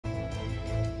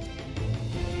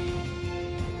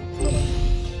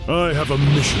I have a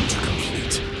mission to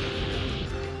complete.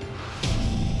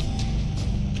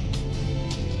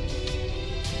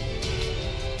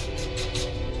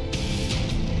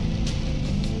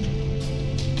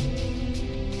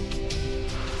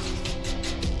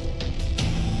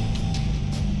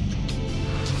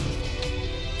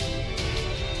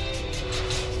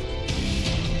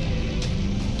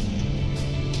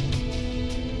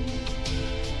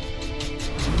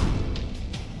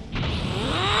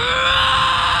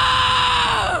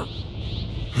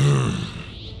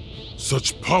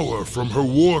 Such power from her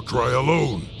war cry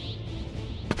alone.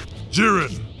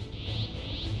 Jiren!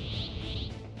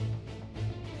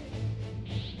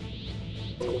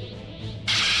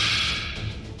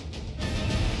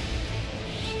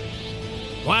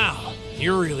 Wow,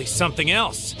 you're really something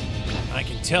else. I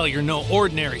can tell you're no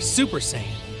ordinary Super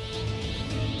Saiyan.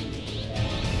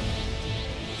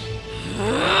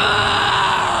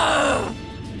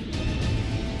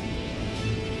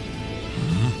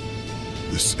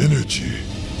 This energy.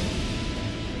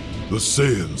 The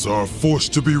Saiyans are a force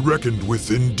to be reckoned with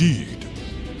indeed.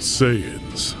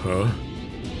 Saiyans, huh?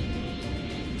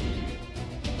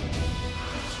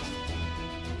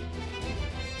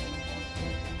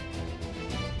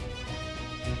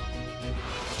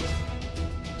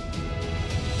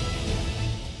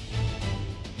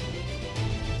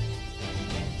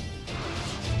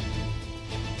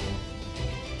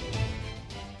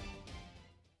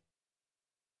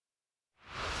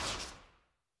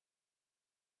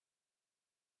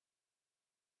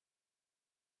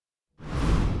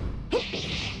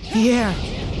 The air,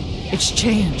 it's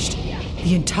changed.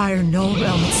 The entire No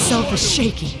Realm itself is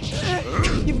shaking.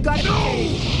 You've got to go!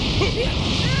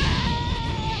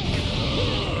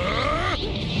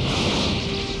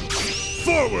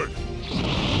 Forward!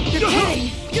 You're kidding!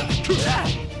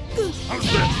 How's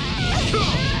this?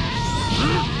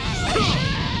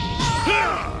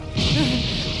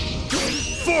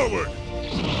 Forward!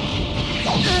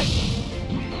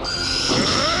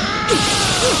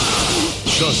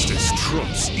 Justice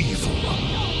trumps evil.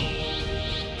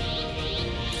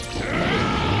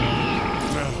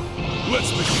 Now, let's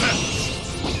be vanish!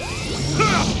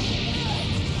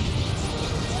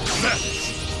 Vanish!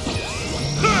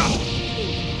 Now,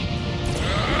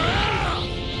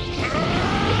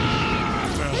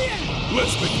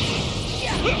 let's be...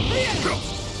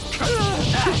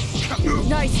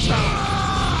 Nice try!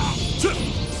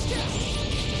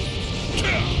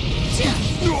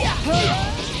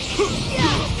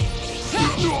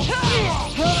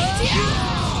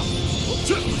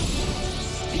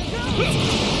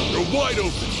 You're wide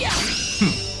open!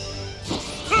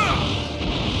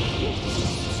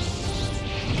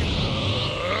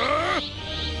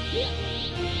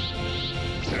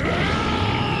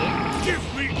 Give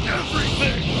me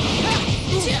everything!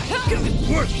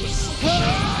 Worthless!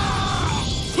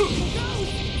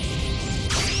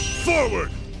 Forward!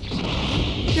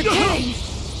 You're kidding!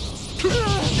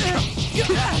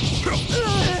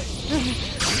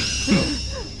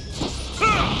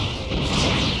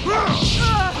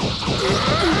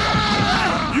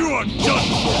 You are done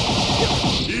for!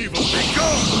 Evil be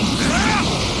gone!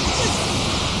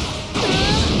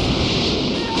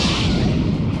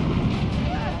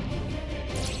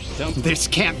 This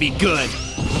can't be good.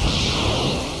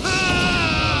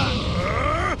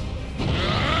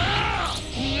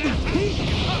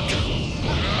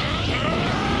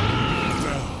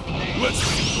 Let's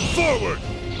forward!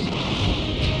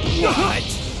 What?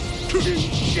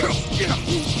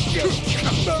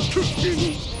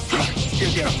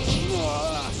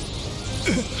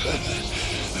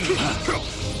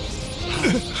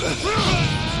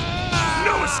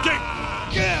 No escape!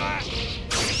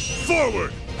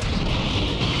 Forward!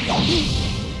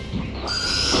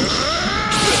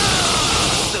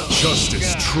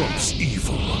 Justice trumps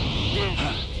evil.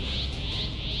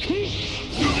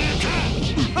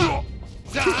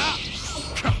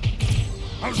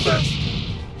 How's that?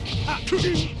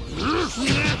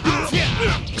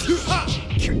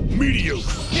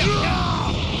 Mediocre.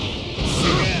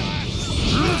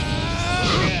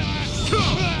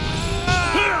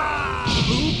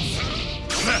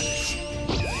 Vanish.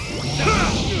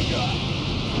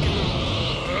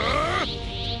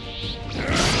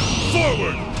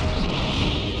 Forward.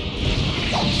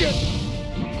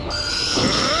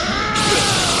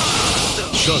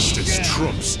 Justice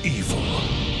trumps evil.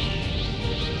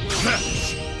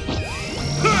 Vanish.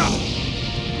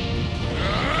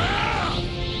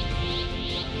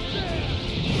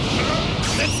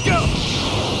 Let's go!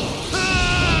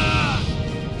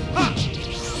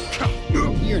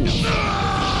 You're no...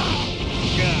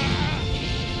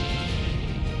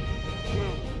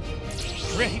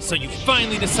 So you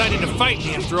finally decided to fight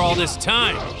me after all this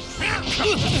time.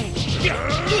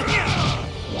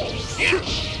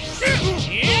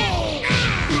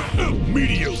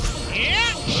 Mediocre.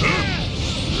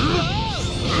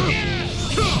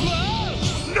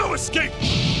 No escape.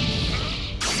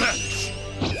 Vanish.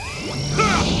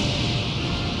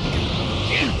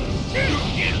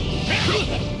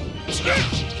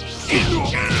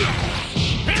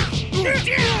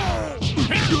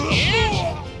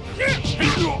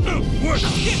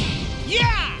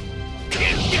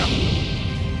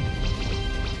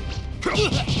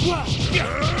 What?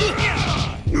 Yeah!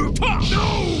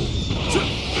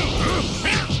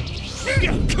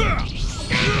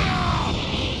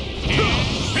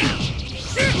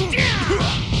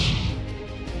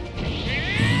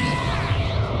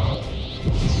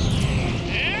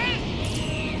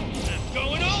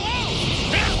 Going all out!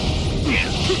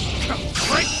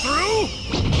 Break through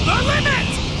the limit!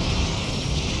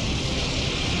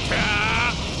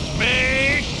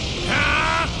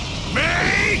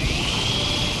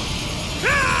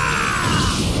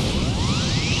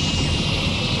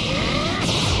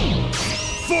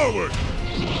 Forward!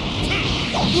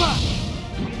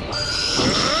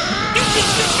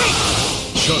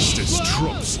 Justice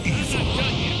trumps evil.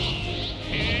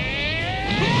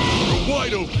 You're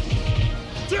wide open.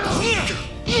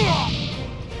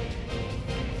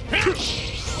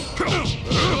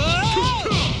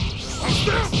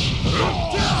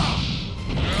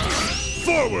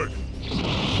 Forward!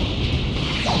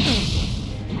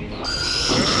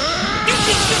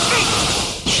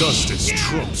 Justice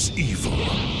trumps evil.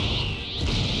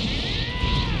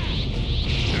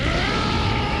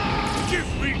 Give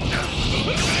me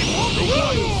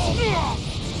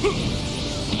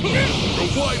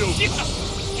You're wide open.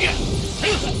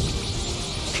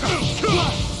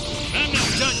 I'm not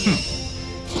done yet.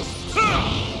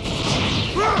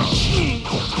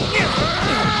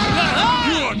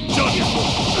 You are done for.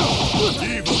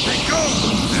 Evil be gone.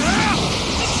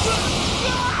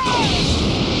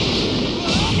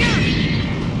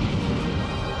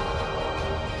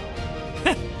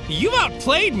 You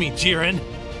outplayed me, Jiren.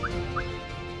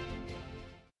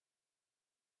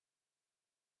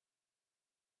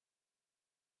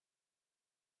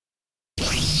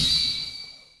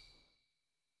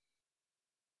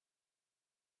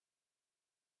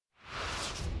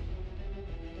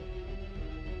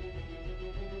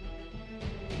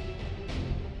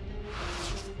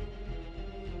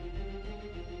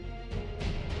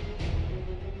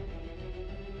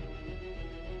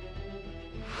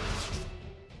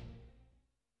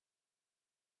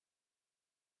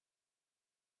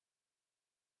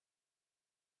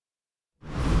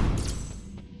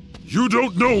 You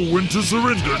don't know when to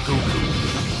surrender,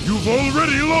 Goku. You've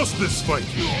already lost this fight.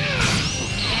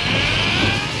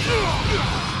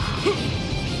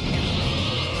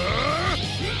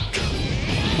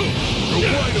 You're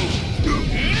wide open.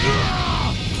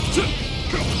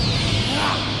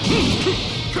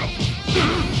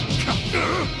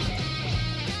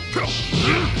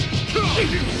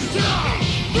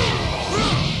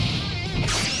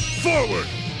 Forward!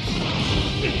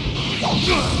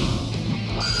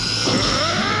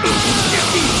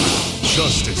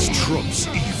 Justice trumps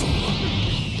evil.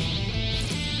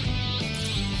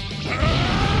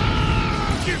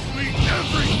 Give me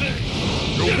everything!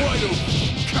 You're wide open!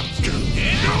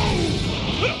 No!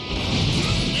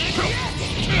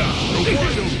 You're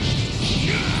wide open!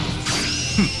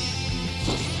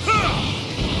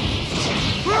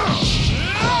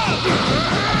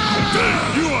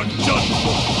 You are done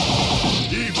for!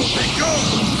 Evil be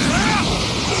gone!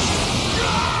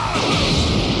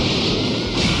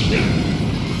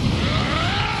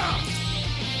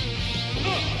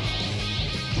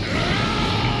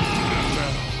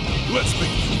 Let's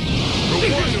begin. You're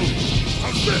wide open.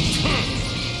 How's this?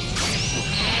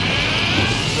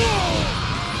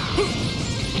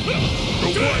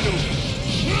 You're wide open.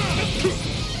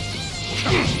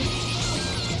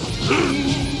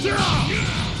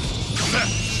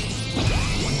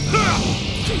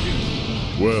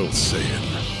 Well, Saiyan,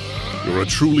 you're a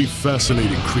truly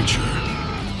fascinating creature.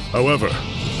 However,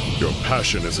 your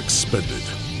passion is expended.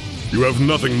 You have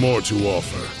nothing more to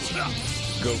offer.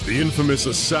 The infamous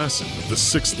assassin of the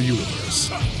 6th universe.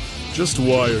 Just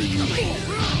why are you here?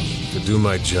 To do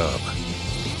my job.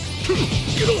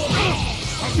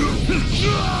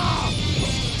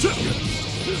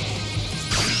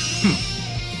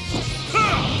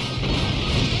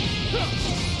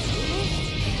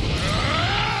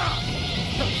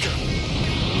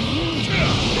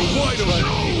 Wide open.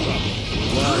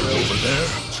 Lie over there.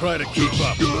 Try to keep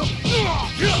up.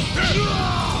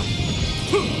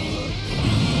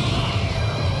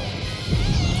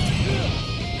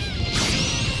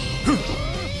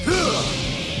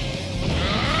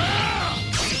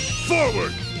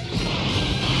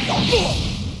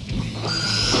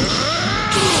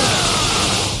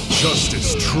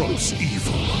 Justice trumps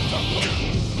evil.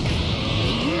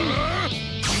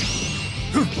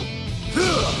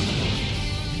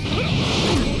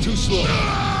 Too slow.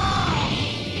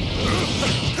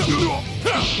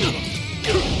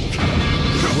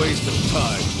 Waste of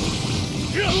time.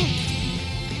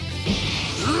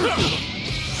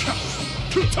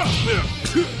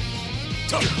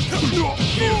 Over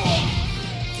here.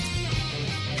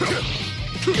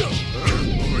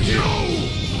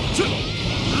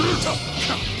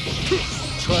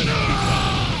 Try to keep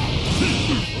up.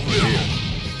 Over here.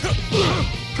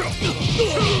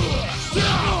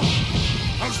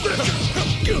 How's this?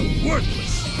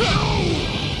 Worthless.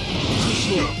 Too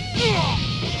slow.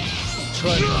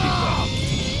 Try to keep up.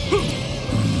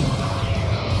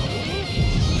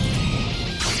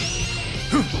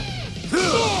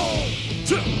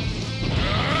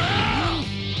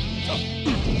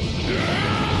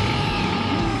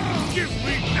 Give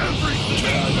me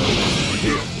everything. Over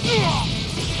here.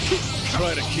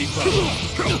 Try to keep up.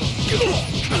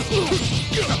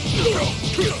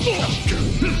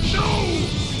 No!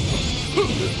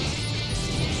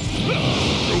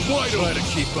 You're wide open. Try to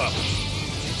keep up.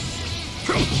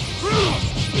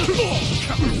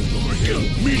 Over here.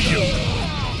 Medium.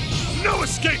 No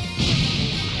escape!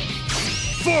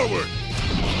 Forward!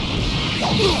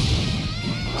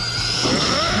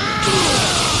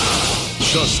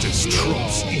 Justice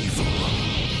trumps evil.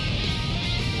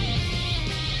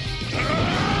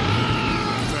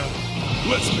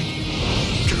 Let's begin.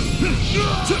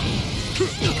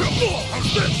 How's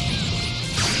this?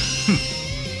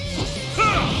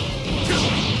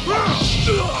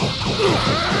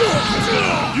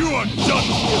 You are done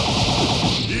for!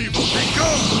 Evil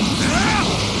become!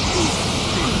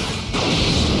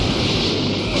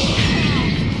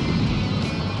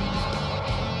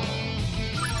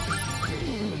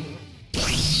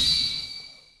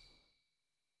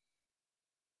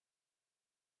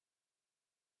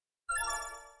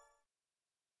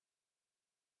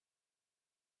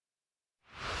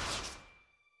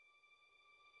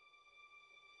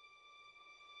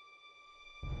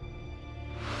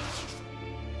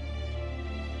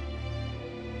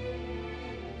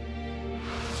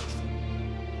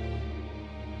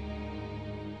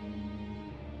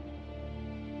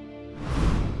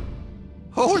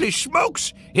 Holy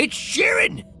smokes! It's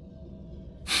Jiren!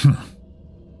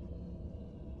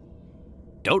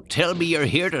 Don't tell me you're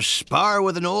here to spar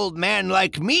with an old man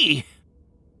like me.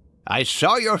 I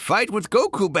saw your fight with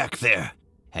Goku back there,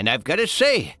 and I've got to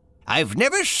say, I've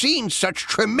never seen such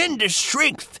tremendous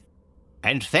strength.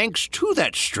 And thanks to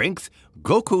that strength,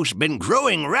 Goku's been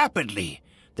growing rapidly.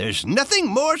 There's nothing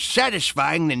more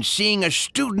satisfying than seeing a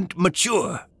student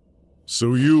mature.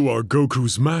 So you are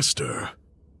Goku's master?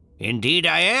 Indeed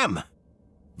I am.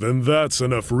 Then that's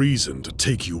enough reason to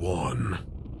take you on.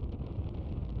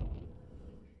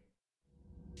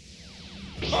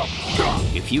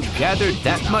 If you've gathered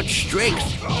that much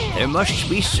strength, there must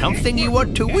be something you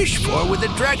want to wish for with the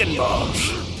Dragon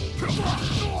Balls.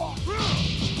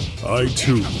 I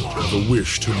too have a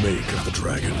wish to make of the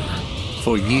dragon.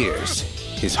 For years,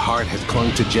 his heart has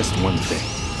clung to just one thing,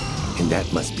 and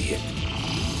that must be it.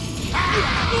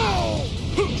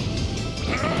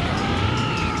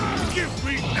 Give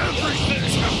me everything!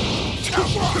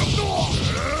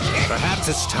 Perhaps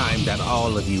it's time that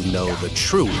all of you know the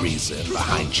true reason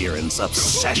behind Jiren's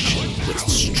obsession with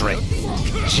strength.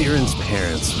 Jiren's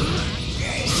parents were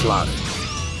slaughtered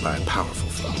by a powerful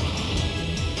foe.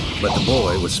 But the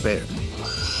boy was spared,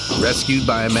 rescued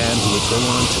by a man who would go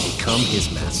on to become his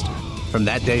master. From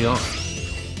that day on,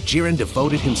 Jiren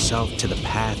devoted himself to the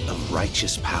path of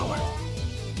righteous power.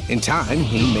 In time,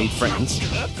 he made friends,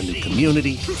 a new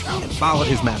community, and followed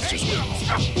his master's will.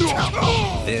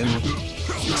 Then,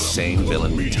 the same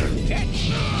villain returned.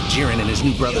 Jiren and his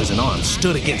new brothers in arms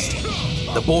stood against him.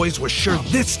 The boys were sure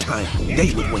this time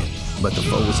they would win, but the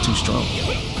foe was too strong.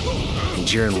 And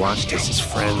Jiren watched as his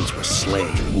friends were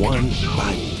slain one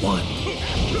by one.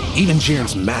 Even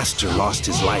Jiren's master lost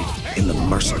his life in the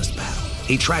merciless battle.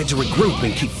 He tried to regroup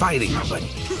and keep fighting, but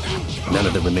none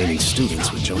of the remaining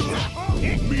students would join him.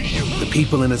 The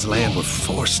people in his land were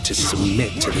forced to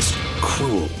submit to this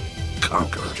cruel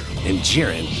conqueror, and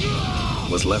Jiren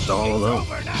was left all alone.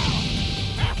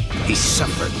 He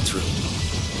suffered through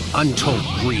untold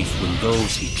grief when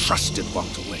those he trusted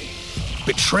walked away,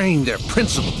 betraying their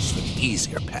principles for the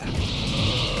easier path.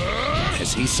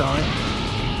 As he saw it,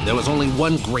 there was only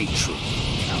one great truth.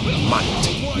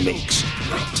 Might makes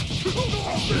right.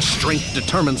 Strength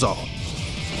determines all.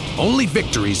 Only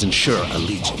victories ensure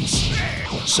allegiance.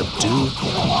 subdue.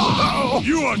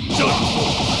 You are done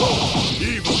for!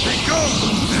 Evil become!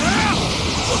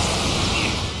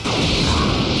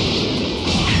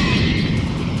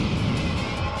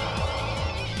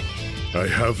 I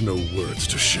have no words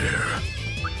to share.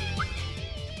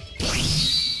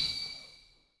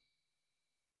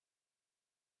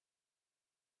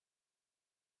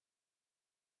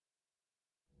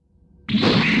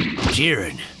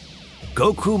 Jiren,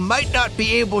 Goku might not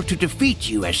be able to defeat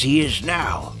you as he is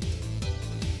now.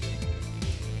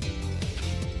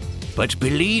 But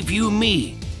believe you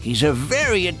me, he's a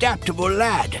very adaptable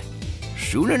lad.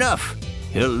 Soon enough,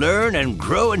 he'll learn and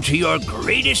grow into your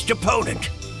greatest opponent.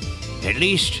 At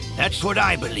least, that's what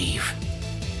I believe.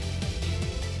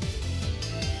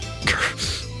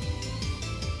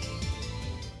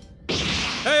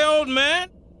 Hey, old man,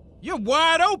 you're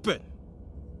wide open.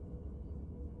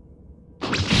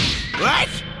 What?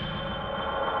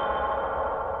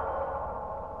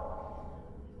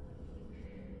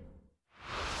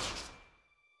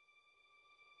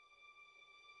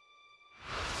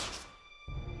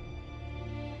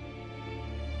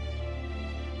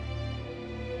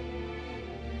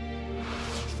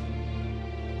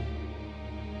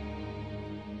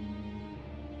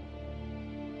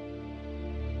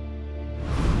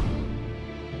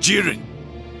 Jiren,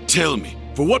 tell me,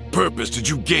 for what purpose did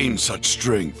you gain such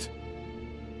strength?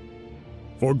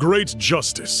 For great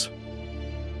justice.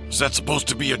 Is that supposed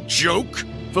to be a joke?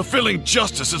 Fulfilling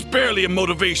justice is barely a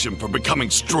motivation for becoming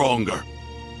stronger.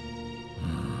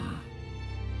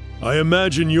 I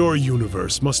imagine your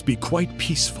universe must be quite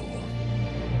peaceful.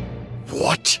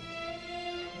 What?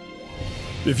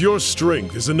 If your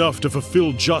strength is enough to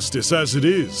fulfill justice as it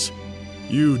is,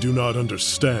 you do not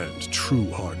understand true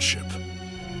hardship.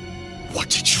 What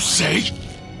did you say?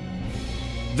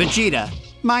 Vegeta,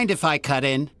 mind if I cut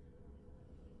in?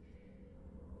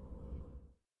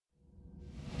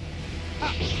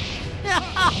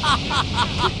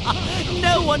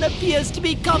 No one appears to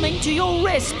be coming to your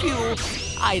rescue.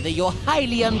 Either you're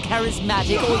highly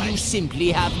uncharismatic or you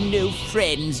simply have no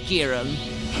friends, Jiren.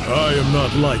 I am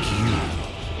not like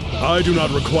you. I do not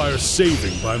require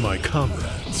saving by my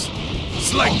comrades.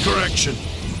 Slight correction.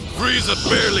 Frieza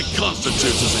barely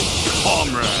constitutes as a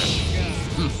comrade.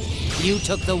 You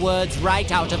took the words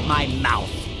right out of my mouth.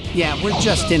 Yeah, we're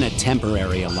just in a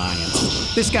temporary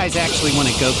alliance. This guy's actually one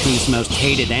of Goku's most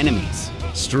hated enemies.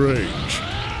 Strange.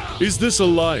 Is this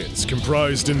alliance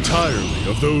comprised entirely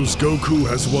of those Goku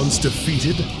has once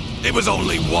defeated? It was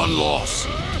only one loss.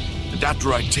 And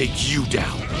after I take you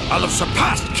down, I'll have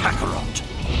surpassed Kakarot.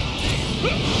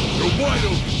 You're wide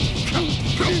open.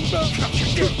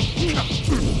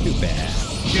 Too bad.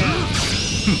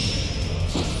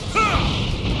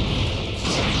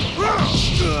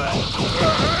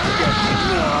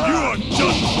 You are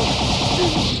done for!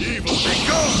 Evil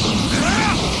become!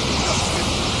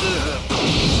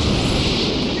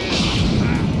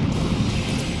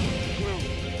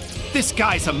 This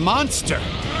guy's a monster!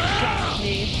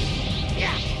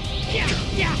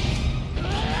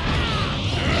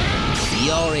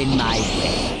 You're in my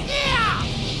way.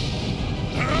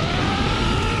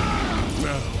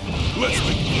 Let's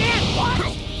begin!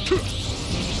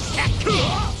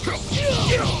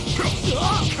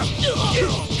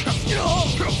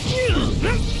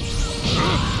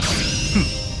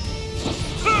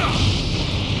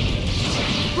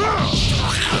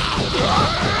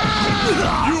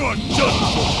 You are done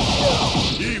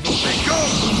for! Evil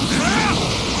become!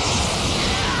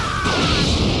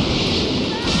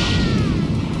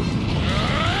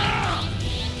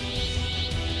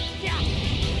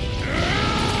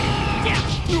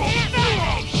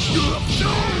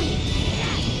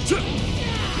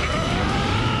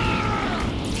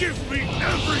 Give me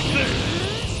everything!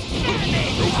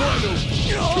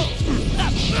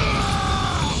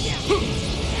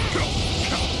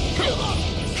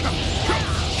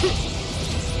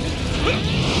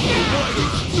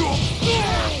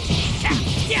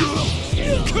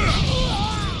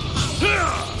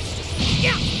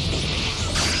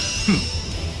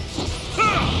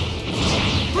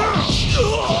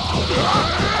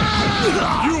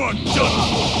 You are done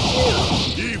for!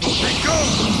 Evil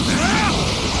become!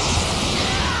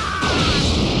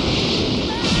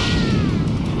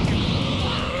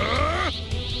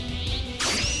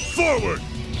 Forward!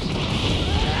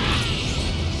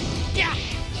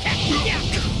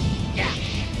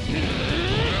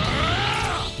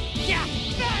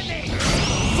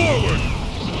 Forward!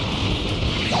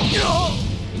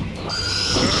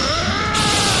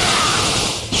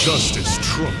 Justice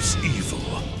trumps evil.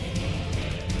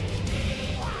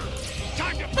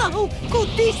 How could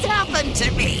this happen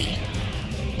to me?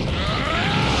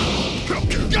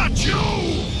 Got you!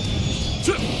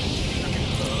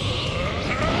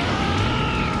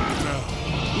 Now,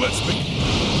 let's make...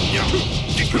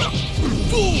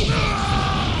 Fool!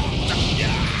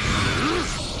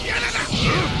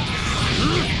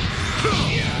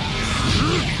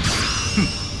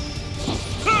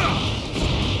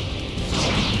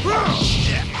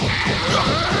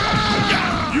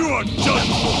 You are done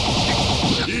for!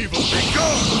 Evil be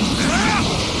gone!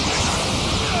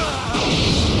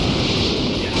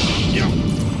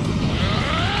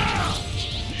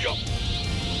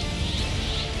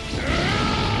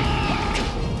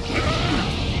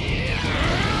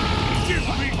 Give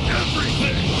me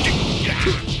everything!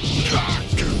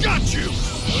 Got you!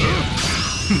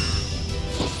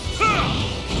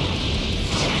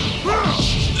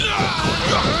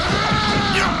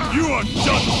 You are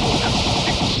done for!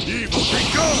 Evil be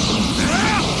gone!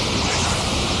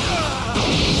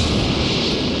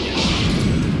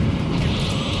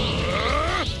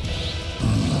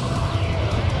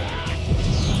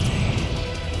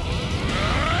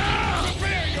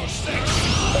 Prepare yourself!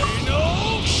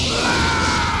 Final Flash!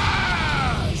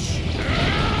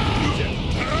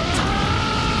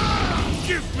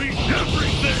 Give me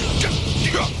everything!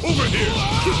 Over here!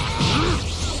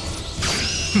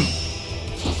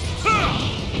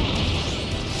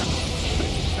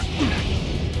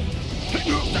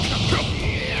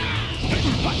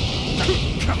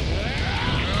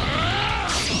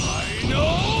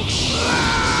 Final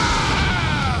Flash!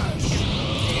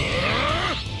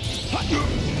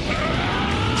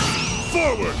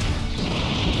 Forward!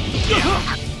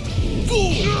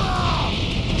 Fool!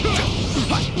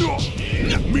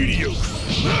 Mediocre!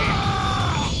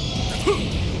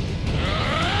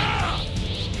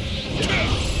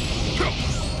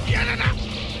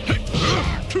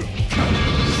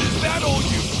 Is that all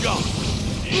you've got?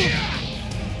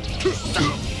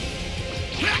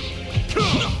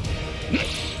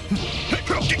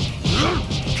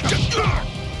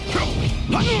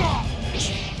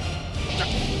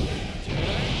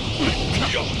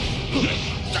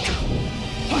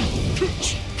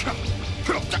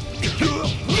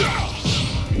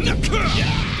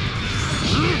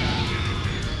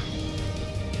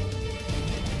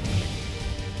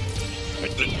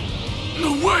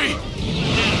 No way!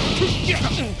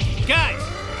 Guys,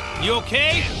 you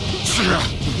okay?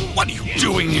 What are you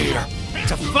doing here?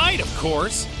 To fight, of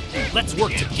course. Let's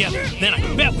work together. Then I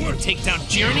bet we can take down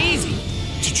Jiren easy.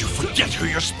 Did you forget who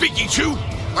you're speaking to?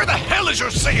 Where the hell is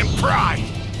your Saiyan pride?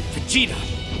 Vegeta,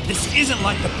 this isn't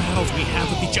like the battles we have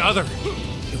with each other.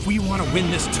 If we want to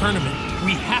win this tournament,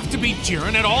 we have to beat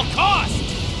Jiren at all costs.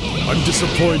 I'm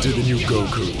disappointed in you,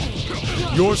 Goku.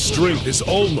 Your strength is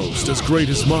almost as great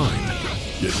as mine,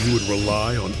 yet you would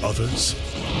rely on others?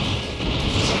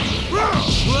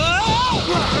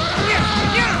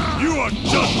 You are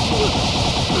done!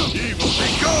 Evil be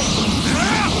gone!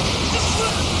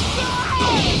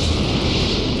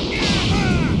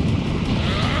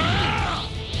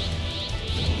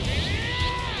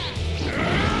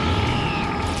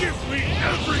 Give me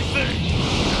everything!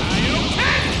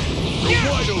 You're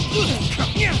wide open!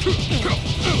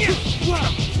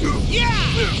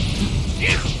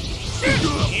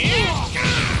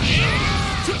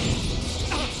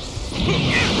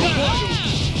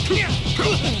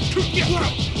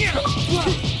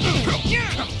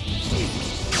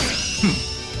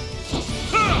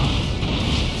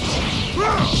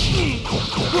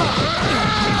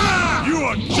 You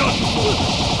are done!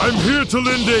 I'm here to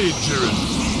lend aid, Jiren.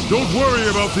 Don't worry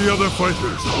about the other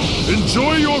fighters.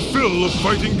 Enjoy your fill of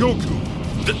fighting Goku.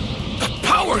 The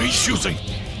power he's using!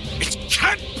 It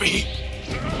can't be!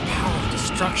 Power of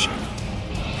destruction.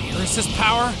 Where is this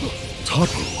power?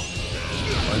 Tapu,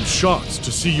 I'm shocked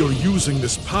to see you're using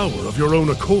this power of your own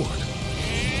accord.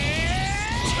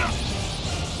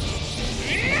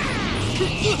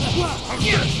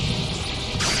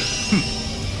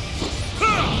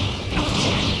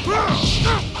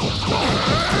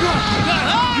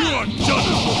 You are done!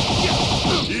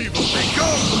 Evil be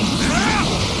gone!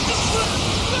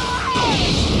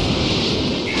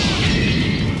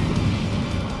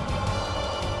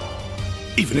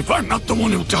 Even if I'm not the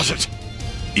one who does it,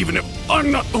 even if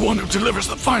I'm not the one who delivers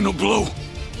the final blow,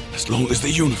 as long as the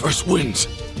universe wins,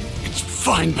 it's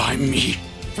fine by me.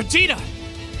 Vegeta!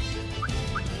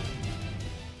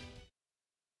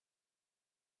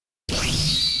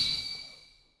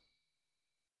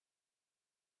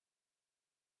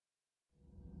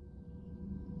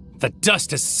 The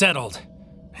dust has settled,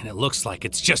 and it looks like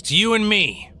it's just you and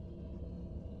me.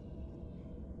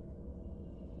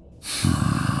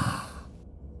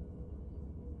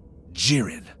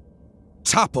 Jiren,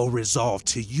 Toppo resolved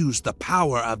to use the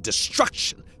power of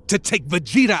destruction to take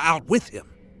Vegeta out with him.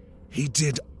 He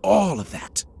did all of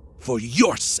that for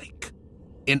your sake.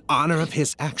 In honor of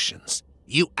his actions,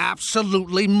 you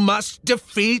absolutely must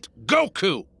defeat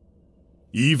Goku!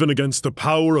 Even against the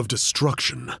power of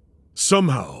destruction,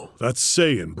 somehow that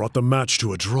Saiyan brought the match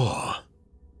to a draw.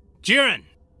 Jiren!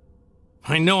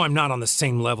 I know I'm not on the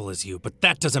same level as you, but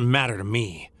that doesn't matter to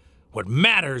me. What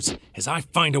matters is I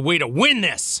find a way to win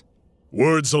this!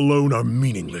 Words alone are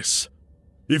meaningless.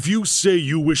 If you say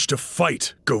you wish to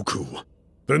fight, Goku,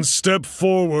 then step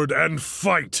forward and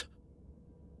fight!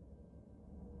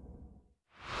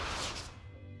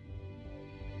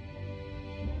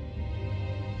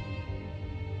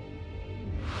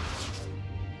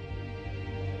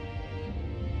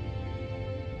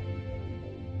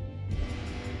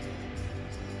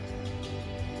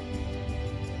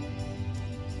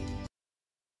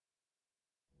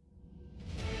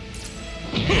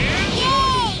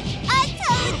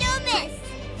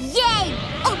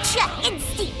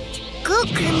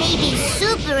 Goku may be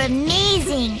super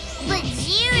amazing, but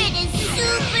Jiren is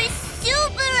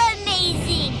super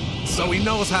amazing! So he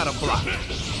knows how to block.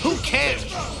 Who cares?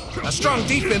 A strong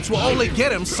defense will only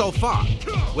get him so far.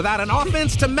 Without an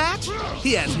offense to match,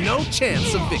 he has no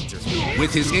chance of victory.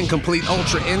 With his incomplete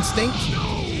Ultra Instinct,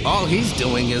 all he's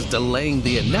doing is delaying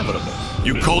the inevitable.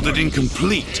 You called it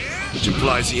incomplete, which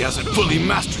implies he hasn't fully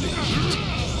mastered it yet.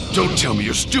 Don't tell me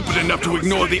you're stupid enough to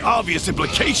ignore the obvious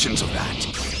implications of that.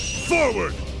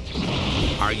 Forward!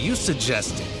 Are you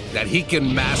suggesting that he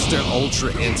can master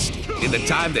Ultra Instinct in the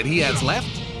time that he has left?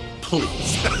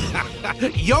 Please.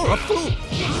 You're a fool.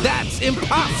 That's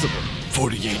impossible.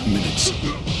 48 minutes.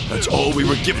 That's all we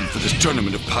were given for this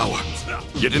tournament of power.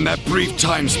 Yet in that brief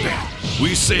time span,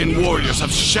 we Saiyan warriors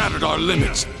have shattered our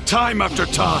limits, time after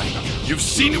time. You've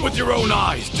seen it with your own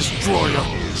eyes, Destroyer.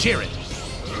 Jiren,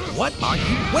 what are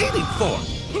you waiting for?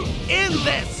 End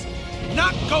this!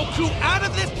 Knock Goku out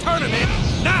of this tournament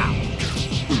now!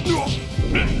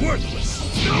 Worthless!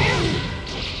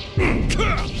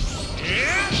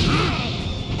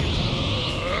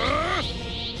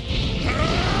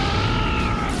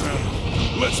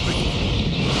 Let's begin.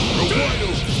 Go wide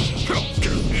open.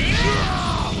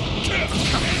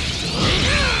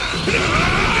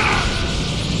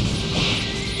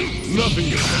 Nothing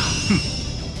yet.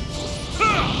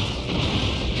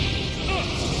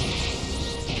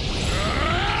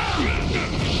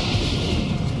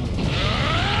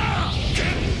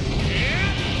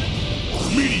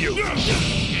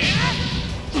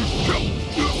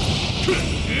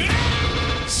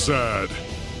 Sad.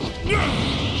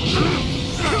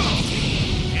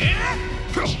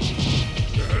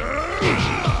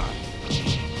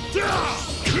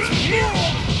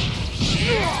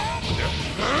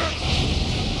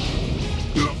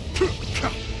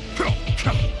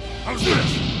 How's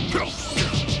this?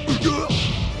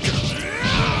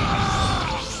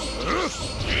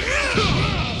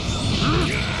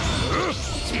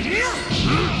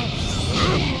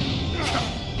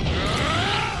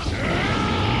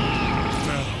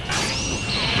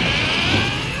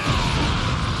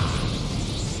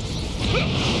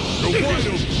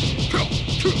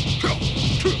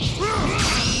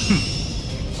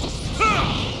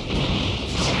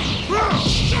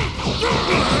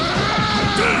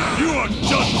 You are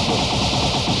done for!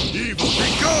 Evil be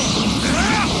gone!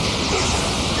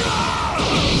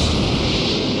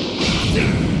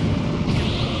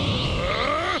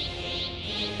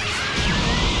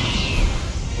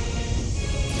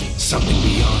 Something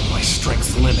beyond my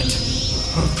strength's limit.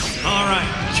 All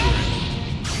right,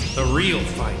 Jiren. The real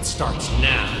fight starts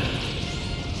now.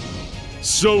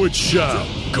 So it shall,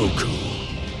 Goku.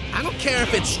 I don't care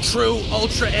if it's true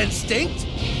Ultra Instinct.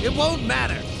 It won't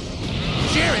matter.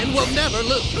 Jiren will never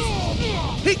lose.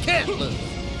 He can't lose.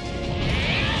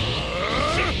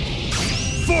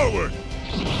 Forward!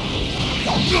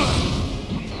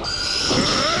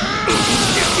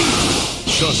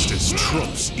 Justice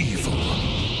trumps evil.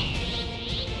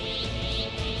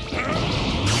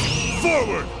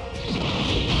 Forward!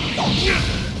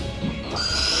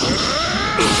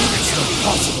 It's not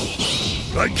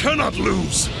possible. I cannot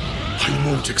lose. I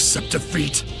won't accept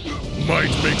defeat.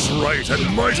 Might makes right,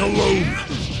 and might alone.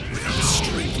 Without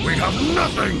strength, we have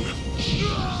nothing.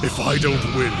 If I don't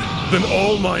win, then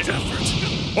all my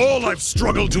effort, all I've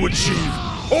struggled to achieve,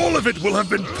 all of it will have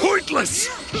been pointless.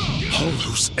 I'll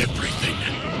lose everything,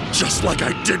 just like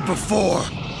I did before.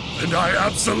 And I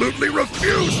absolutely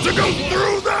refuse to go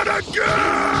through that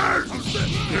again!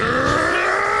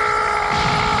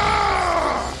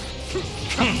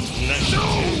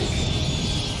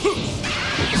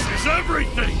 This is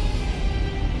everything!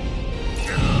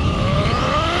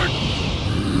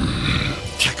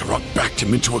 backed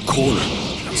him into a corner.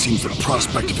 It seems the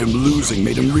prospect of him losing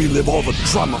made him relive all the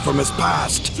trauma from his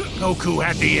past. Goku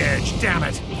had the edge, damn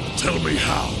it! Tell me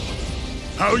how.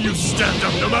 How you stand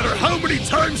up no matter how many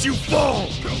times you fall!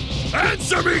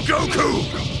 Answer me, Goku!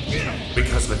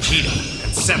 Because Vegeta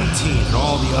and 17 and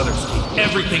all the others gave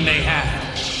everything they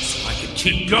had, so I could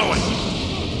keep going.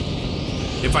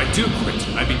 If I do quit,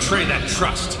 I betray that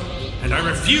trust, and I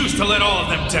refuse to let all of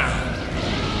them down.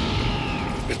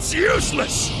 It's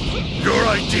useless! Your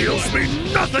ideals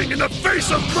mean nothing in the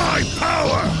face of my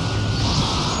power!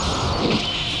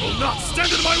 Will not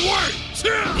stand in my way!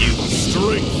 You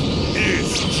strength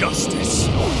is justice.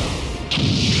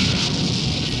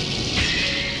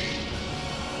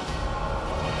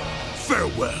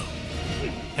 Farewell.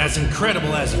 As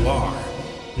incredible as you are,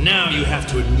 now you have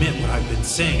to admit what I've been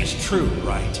saying is true,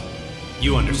 right?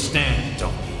 You understand,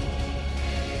 don't you?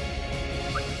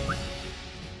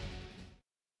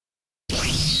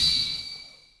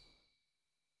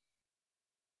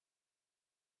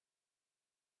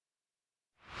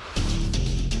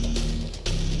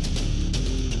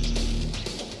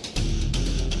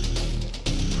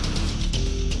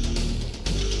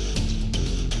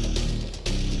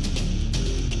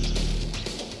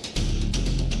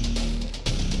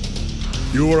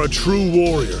 You are a true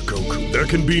warrior, Goku. There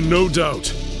can be no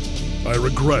doubt. I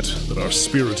regret that our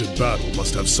spirited battle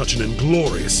must have such an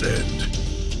inglorious end.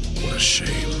 What a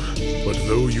shame. But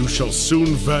though you shall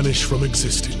soon vanish from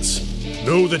existence,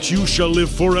 know that you shall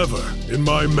live forever in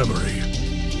my memory.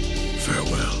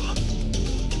 Farewell.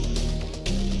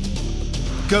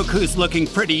 Goku's looking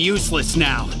pretty useless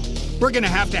now. We're gonna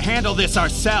have to handle this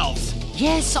ourselves.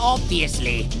 Yes,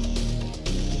 obviously.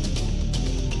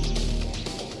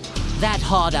 That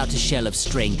hard outer shell of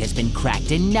strength has been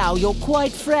cracked, and now you're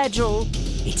quite fragile.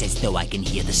 It's as though I can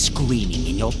hear the screaming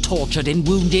in your tortured and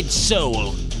wounded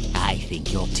soul. I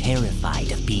think you're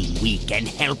terrified of being weak and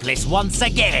helpless once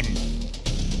again.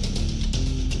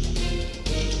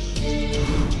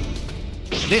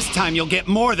 This time you'll get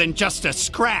more than just a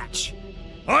scratch.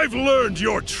 I've learned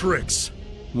your tricks.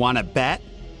 Wanna bet?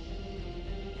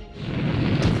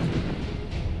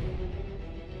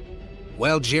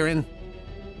 Well, Jiren,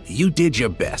 you did your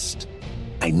best.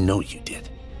 I know you did.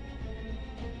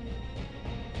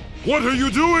 What are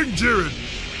you doing, Jiren?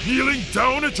 Kneeling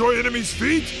down at your enemy's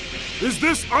feet? Is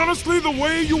this honestly the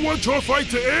way you want your fight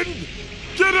to end?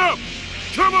 Get up!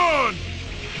 Come on!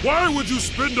 Why would you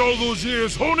spend all those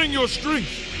years honing your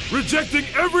strength, rejecting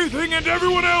everything and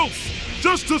everyone else,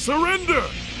 just to surrender?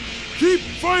 Keep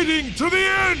fighting to the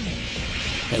end!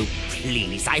 Oh,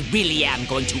 please, I really am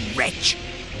going to retch.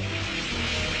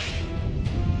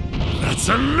 That's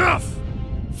enough!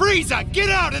 Frieza, get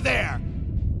out of there!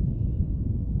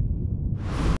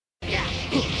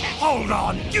 Hold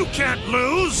on, you can't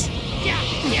lose!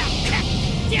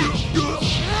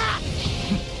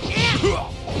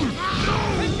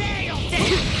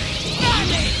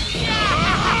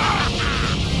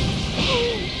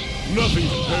 Nothing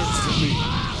compares to me.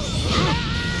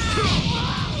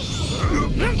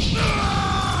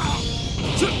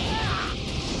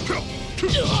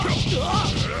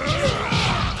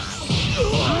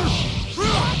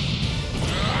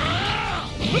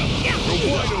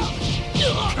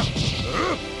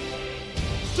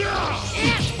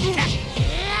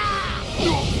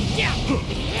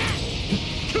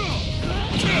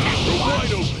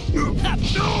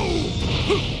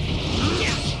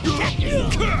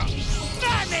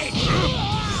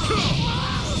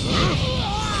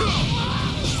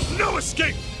 No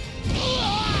escape!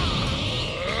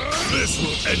 This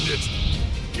will end it!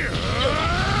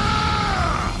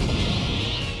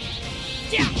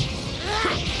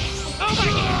 Oh my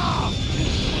God!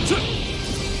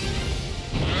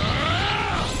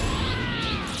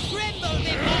 Tremble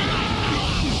before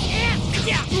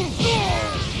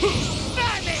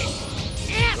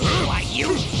Who are you?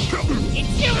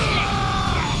 It's useless!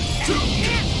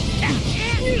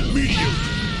 Medium!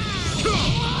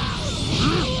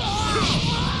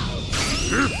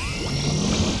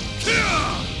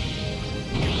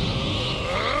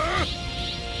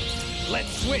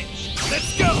 Let's switch.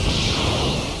 Let's go.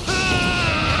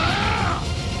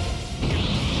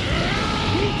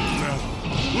 Now,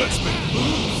 let's make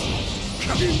moves.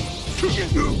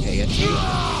 Pay attention.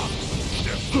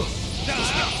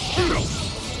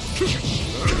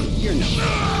 You're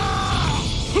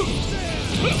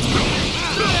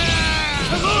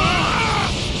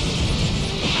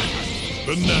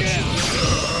The natural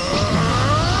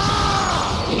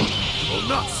will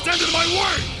not stand in my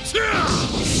way!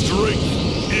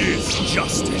 Strength is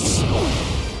justice.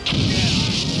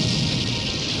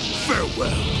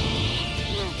 Farewell.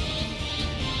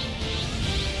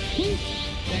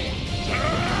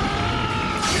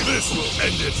 This will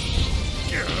end it.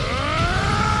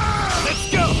 Let's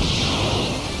go!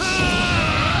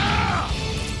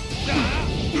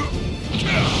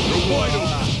 You're wide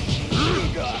open.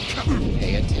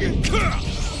 Pay attention.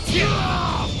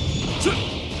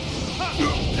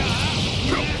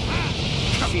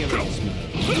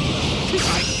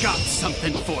 I got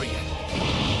something for you.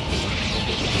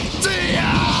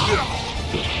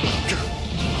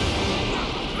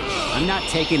 I'm not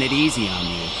taking it easy on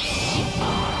you.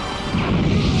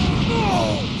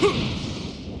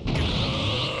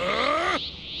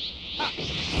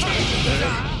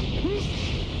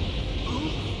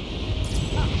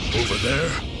 Over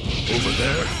there. Over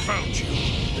there. Found you.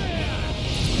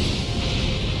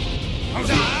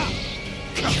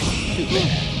 Too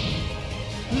bad.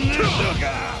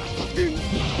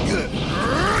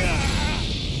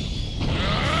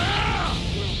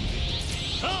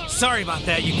 Sorry about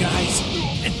that, you guys.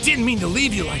 I didn't mean to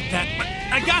leave you like that, but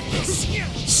I got this.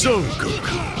 So,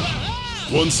 Goku,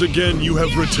 once again you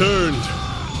have returned,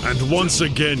 and once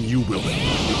again you will.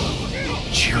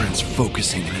 Jiren's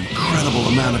focusing an incredible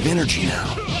amount of energy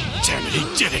now. Damn it, he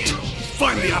did it!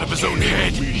 Finally out of his own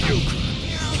head!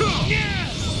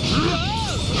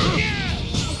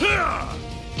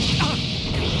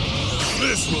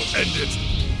 This will end it.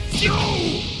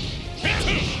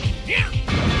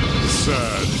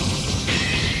 Sad.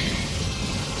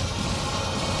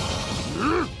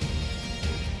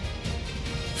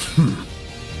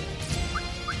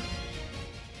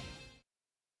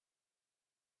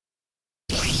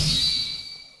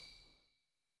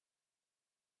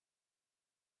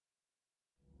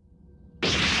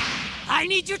 I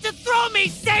need you to throw me,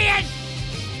 Saiyan!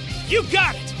 You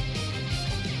got it!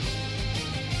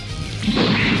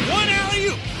 One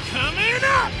alley-oop coming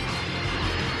up!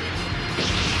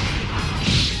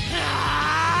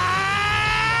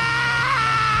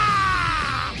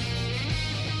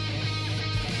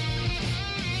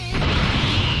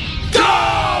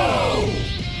 Go!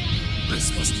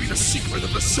 This must be the secret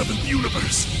of the seventh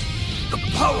universe. The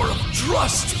power of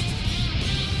trust.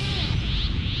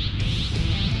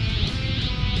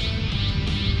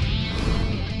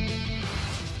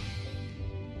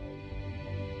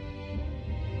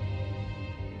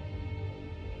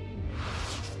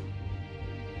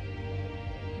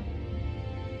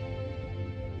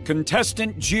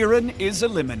 Contestant Jiren is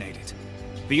eliminated.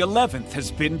 The 11th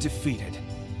has been defeated.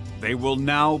 They will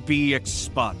now be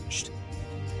expunged.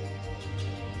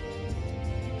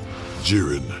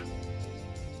 Jiren,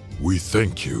 we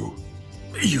thank you.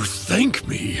 You thank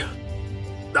me?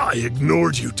 I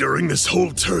ignored you during this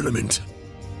whole tournament.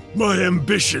 My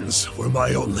ambitions were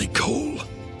my only goal.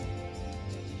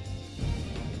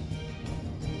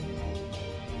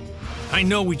 I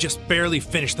know we just barely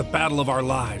finished the battle of our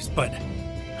lives, but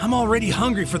I'm already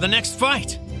hungry for the next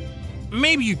fight.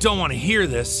 Maybe you don't want to hear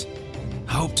this.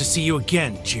 I hope to see you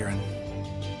again, Jiren.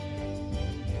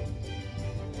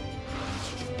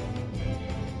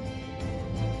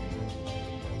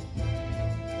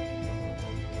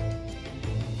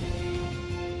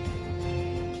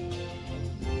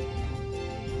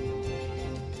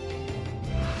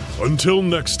 Until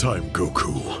next time,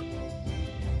 Goku,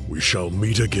 we shall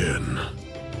meet again.